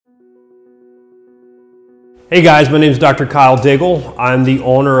Hey guys, my name is Dr. Kyle Daigle. I'm the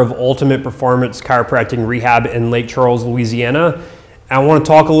owner of Ultimate Performance Chiropractic Rehab in Lake Charles, Louisiana. And I want to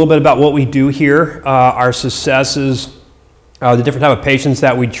talk a little bit about what we do here, our successes, the different type of patients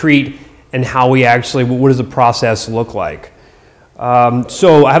that we treat, and how we actually, what does the process look like.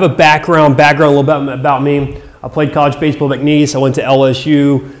 So I have a background a little bit about me. I played college baseball at McNeese. I went to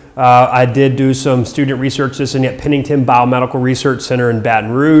LSU. I did do some student research assistant at Pennington Biomedical Research Center in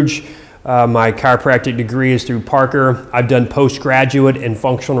Baton Rouge. My chiropractic degree is through Parker. I've done postgraduate in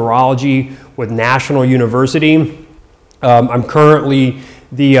functional neurology with National University. I'm currently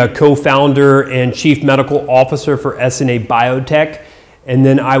the co-founder and chief medical officer for SNA Biotech. And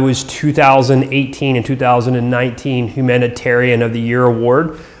then I was 2018 and 2019 Humanitarian of the Year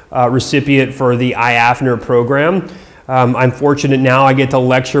Award recipient for the IAFNR program. I'm fortunate now I get to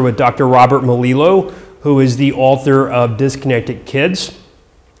lecture with Dr. Robert Melillo, who is the author of Disconnected Kids.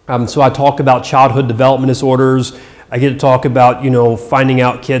 So I talk about childhood development disorders. I get to talk about, finding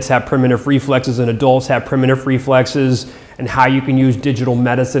out kids have primitive reflexes and adults have primitive reflexes, and how you can use digital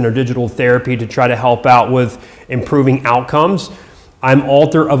medicine or digital therapy to try to help out with improving outcomes. I'm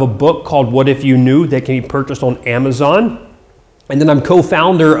author of a book called What If You Knew that can be purchased on Amazon. And then I'm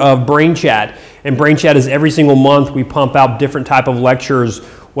co-founder of Brain Chat. And Brain Chat is every single month we pump out different type of lectures,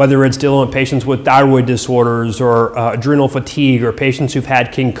 whether it's dealing with patients with thyroid disorders or adrenal fatigue, or patients who've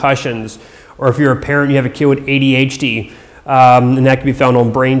had concussions, or if you're a parent, you have a kid with ADHD, and that can be found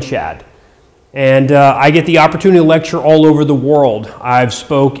on Brain Chat. And I get the opportunity to lecture all over the world. I've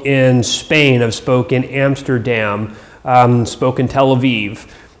spoke in Spain, I've spoke in Amsterdam, spoke in Tel Aviv.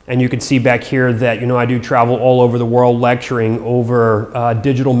 And you can see back here that, I do travel all over the world lecturing over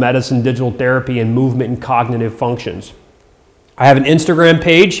digital medicine, digital therapy, and movement and cognitive functions. I have an Instagram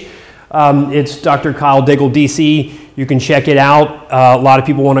page. It's Dr. Kyle Daigle DC. You can check it out. A lot of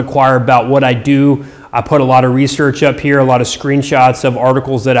people want to inquire about what I do. I put a lot of research up here, a lot of screenshots of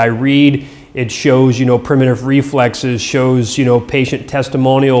articles that I read. It shows, primitive reflexes, shows, patient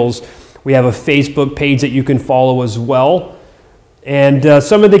testimonials. We have a Facebook page that you can follow as well. And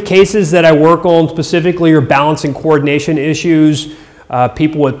some of the cases that I work on specifically are balance and coordination issues,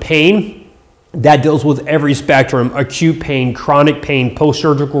 people with pain. That deals with every spectrum: acute pain, chronic pain,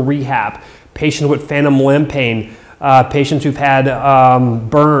 post-surgical rehab, patients with phantom limb pain, patients who've had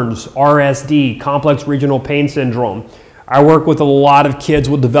burns, RSD, complex regional pain syndrome. I work with a lot of kids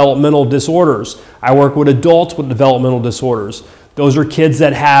with developmental disorders. I work with adults with developmental disorders. Those are kids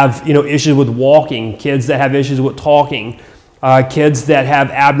that have issues with walking, kids that have issues with talking, kids that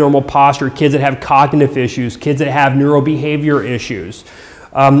have abnormal posture, kids that have cognitive issues, kids that have neurobehavior issues.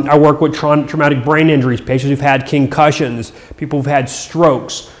 I work with traumatic brain injuries, patients who've had concussions, people who've had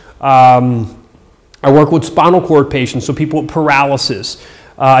strokes. I work with spinal cord patients, so people with paralysis.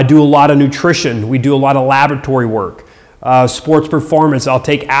 I do a lot of nutrition. We do a lot of laboratory work. Sports performance, I'll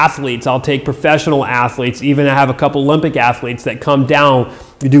take athletes, I'll take professional athletes, even I have a couple Olympic athletes that come down.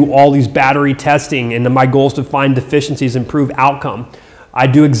 We do all these battery testing, and my goal is to find deficiencies, improve outcome. I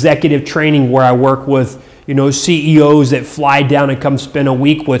do executive training where I work with CEOs that fly down and come spend a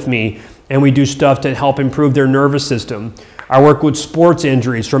week with me, and we do stuff to help improve their nervous system. I work with sports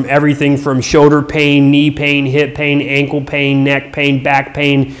injuries, from everything from shoulder pain, knee pain, hip pain, ankle pain, neck pain, back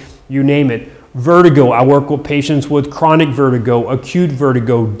pain, you name it. Vertigo, I work with patients with chronic vertigo, acute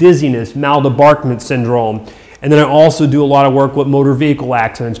vertigo, dizziness, maldebarkment syndrome. And then I also do a lot of work with motor vehicle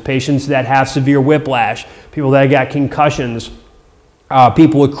accidents, patients that have severe whiplash, people that got concussions,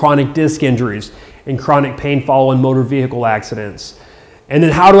 people with chronic disc injuries and chronic pain following motor vehicle accidents. And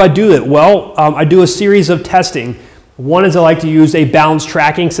then how do I do it? Well, I do a series of testing. One is I like to use a balance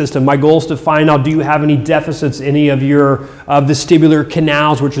tracking system. My goal is to find out, do you have any deficits in any of your vestibular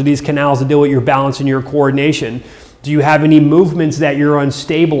canals, which are these canals that deal with your balance and your coordination? Do you have any movements that you're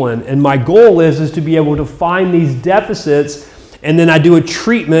unstable in? And my goal is to be able to find these deficits, and then I do a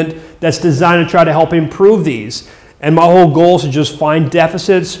treatment that's designed to try to help improve these. And my whole goal is to just find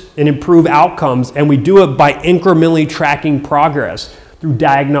deficits and improve outcomes, and we do it by incrementally tracking progress through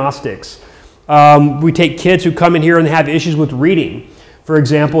diagnostics. We take kids who come in here and have issues with reading. For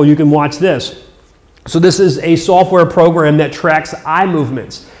example, you can watch this. So this is a software program that tracks eye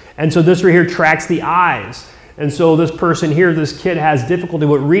movements. And so this right here tracks the eyes. And so this person here, this kid, has difficulty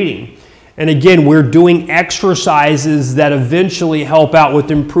with reading. And again, we're doing exercises that eventually help out with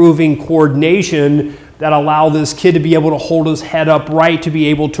improving coordination that allow this kid to be able to hold his head upright to be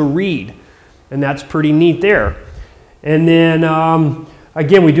able to read. And that's pretty neat there. And then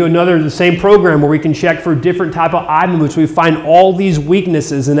again, we do the same program where we can check for different type of eye movements. We find all these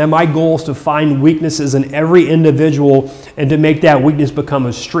weaknesses, and then my goal is to find weaknesses in every individual and to make that weakness become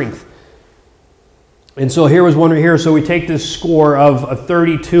a strength. And so here was one right here. So we take this score of a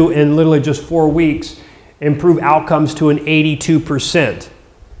 32 in literally just 4 weeks, improve outcomes to an 82%.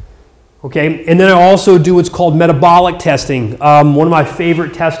 Okay, and then I also do what's called metabolic testing. One of my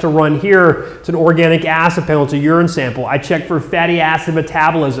favorite tests to run here, it's an organic acid panel, it's a urine sample. I check for fatty acid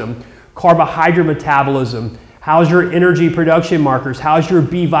metabolism, carbohydrate metabolism, how's your energy production markers, how's your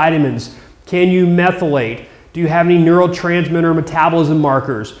B vitamins, can you methylate, do you have any neurotransmitter metabolism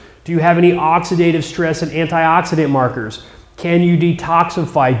markers, do you have any oxidative stress and antioxidant markers, can you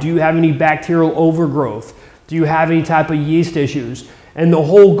detoxify, do you have any bacterial overgrowth, do you have any type of yeast issues? And the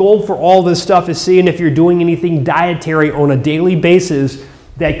whole goal for all this stuff is seeing if you're doing anything dietary on a daily basis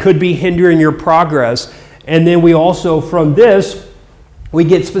that could be hindering your progress. And then we also, from this, we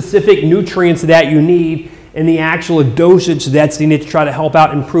get specific nutrients that you need and the actual dosage that's needed to try to help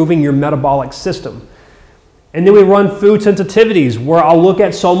out improving your metabolic system. And then we run food sensitivities where I'll look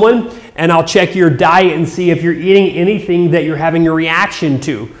at someone and I'll check your diet and see if you're eating anything that you're having a reaction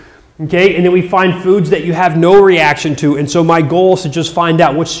to. Okay, and then we find foods that you have no reaction to. And so my goal is to just find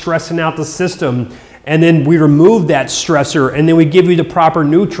out what's stressing out the system. And then we remove that stressor and then we give you the proper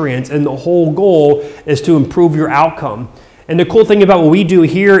nutrients. And the whole goal is to improve your outcome. And the cool thing about what we do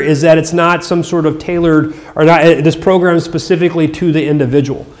here is that it's not some sort of tailored, or not, this program is specifically to the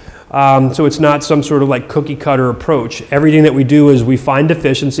individual. So it's not some sort of like cookie cutter approach. Everything that we do is we find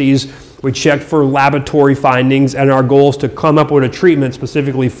deficiencies, we check for laboratory findings, and our goal is to come up with a treatment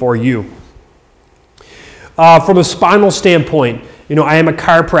specifically for you. From a spinal standpoint, you know, I am a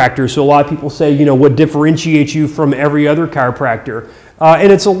chiropractor, so a lot of people say, you know, what differentiates you from every other chiropractor? And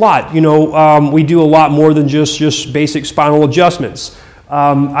it's a lot. You know, we do a lot more than just basic spinal adjustments.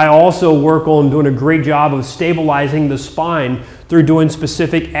 I also work on doing a great job of stabilizing the spine through doing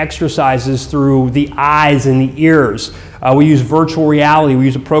specific exercises through the eyes and the ears. We use virtual reality. We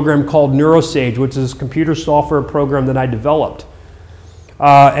use a program called neuroscience, which is a computer software program that I developed.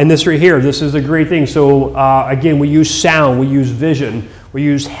 And this right here, this is a great thing. So again, we use sound, we use vision, we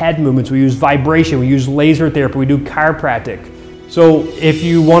use head movements, we use vibration, we use laser therapy, we do chiropractic. So if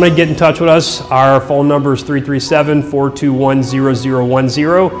you want to get in touch with us, our phone number is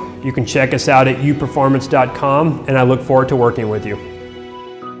 337-421-0010. You can check us out at uperformance.com, and I look forward to working with you.